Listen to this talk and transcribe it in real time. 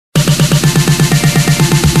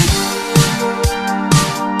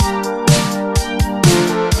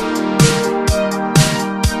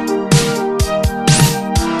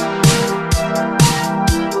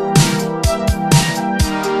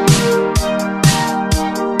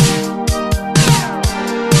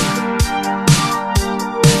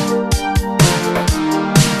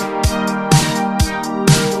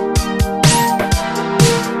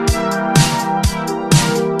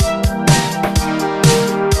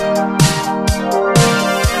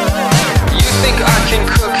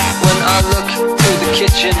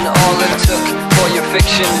kitchen. All it took for your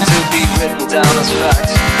fiction to be written down as fact.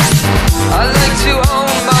 I like to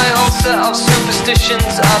own my own set of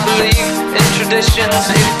superstitions. I believe in traditions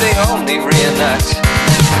if they only reenact.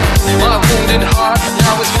 My wounded heart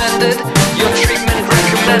now is mended, your treatment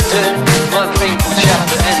recommended, my painful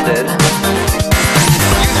chapter ended.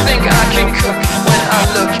 You think I can cook when I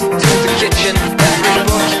look to the kitchen? Every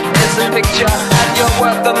book is a picture and you're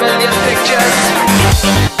worth a million pictures.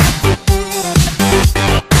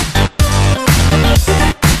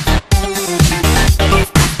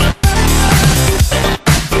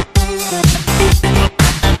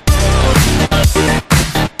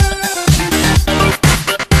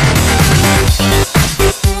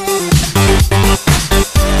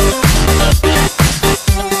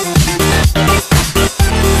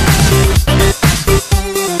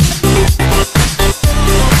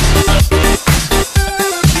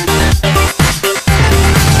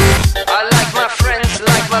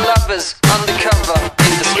 Undercover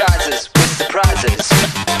in disguises with surprises,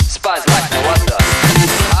 spies like no other.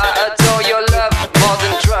 I adore your love more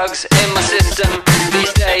than drugs in my system.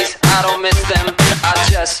 These days I don't miss them, I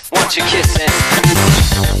just want your kissing.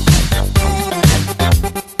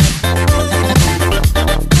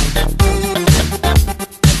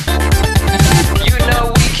 You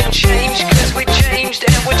know we can change, cause we changed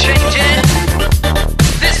and we're changing.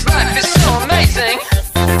 This life is so amazing.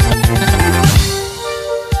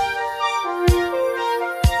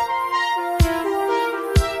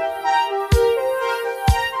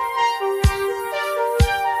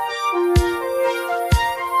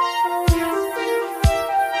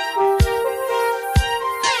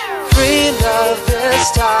 Free love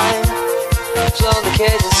this time, blown the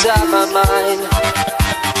cage inside my mind.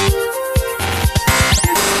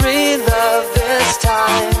 Free love this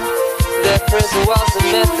time, their prison walls the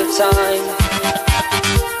myth of time.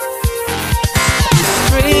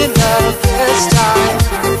 Free love this time,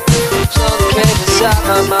 blown the cage inside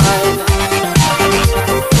my mind.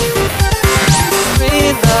 Free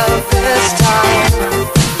love this time,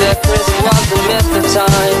 their prison walls the myth of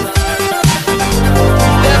time.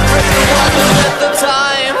 At the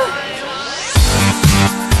time.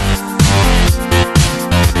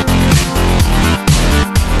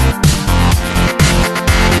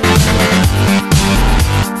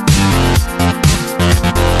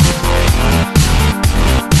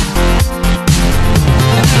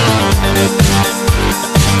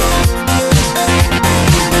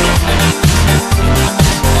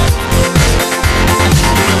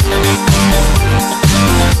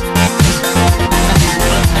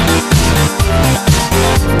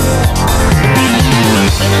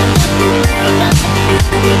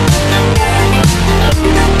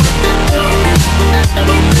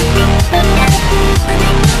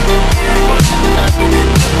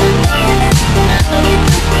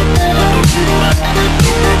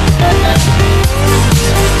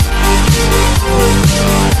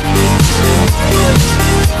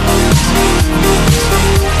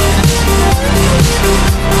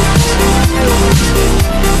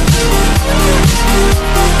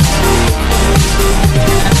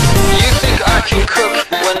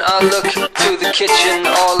 Look to the kitchen,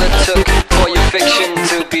 all it took for your fiction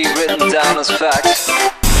to be written down as fact.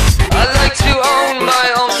 I like to own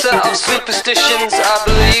my own set of superstitions. I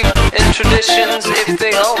believe in traditions if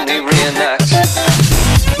they only reenact.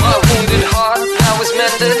 My wounded heart now is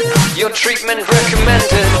mended, your treatment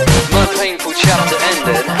recommended,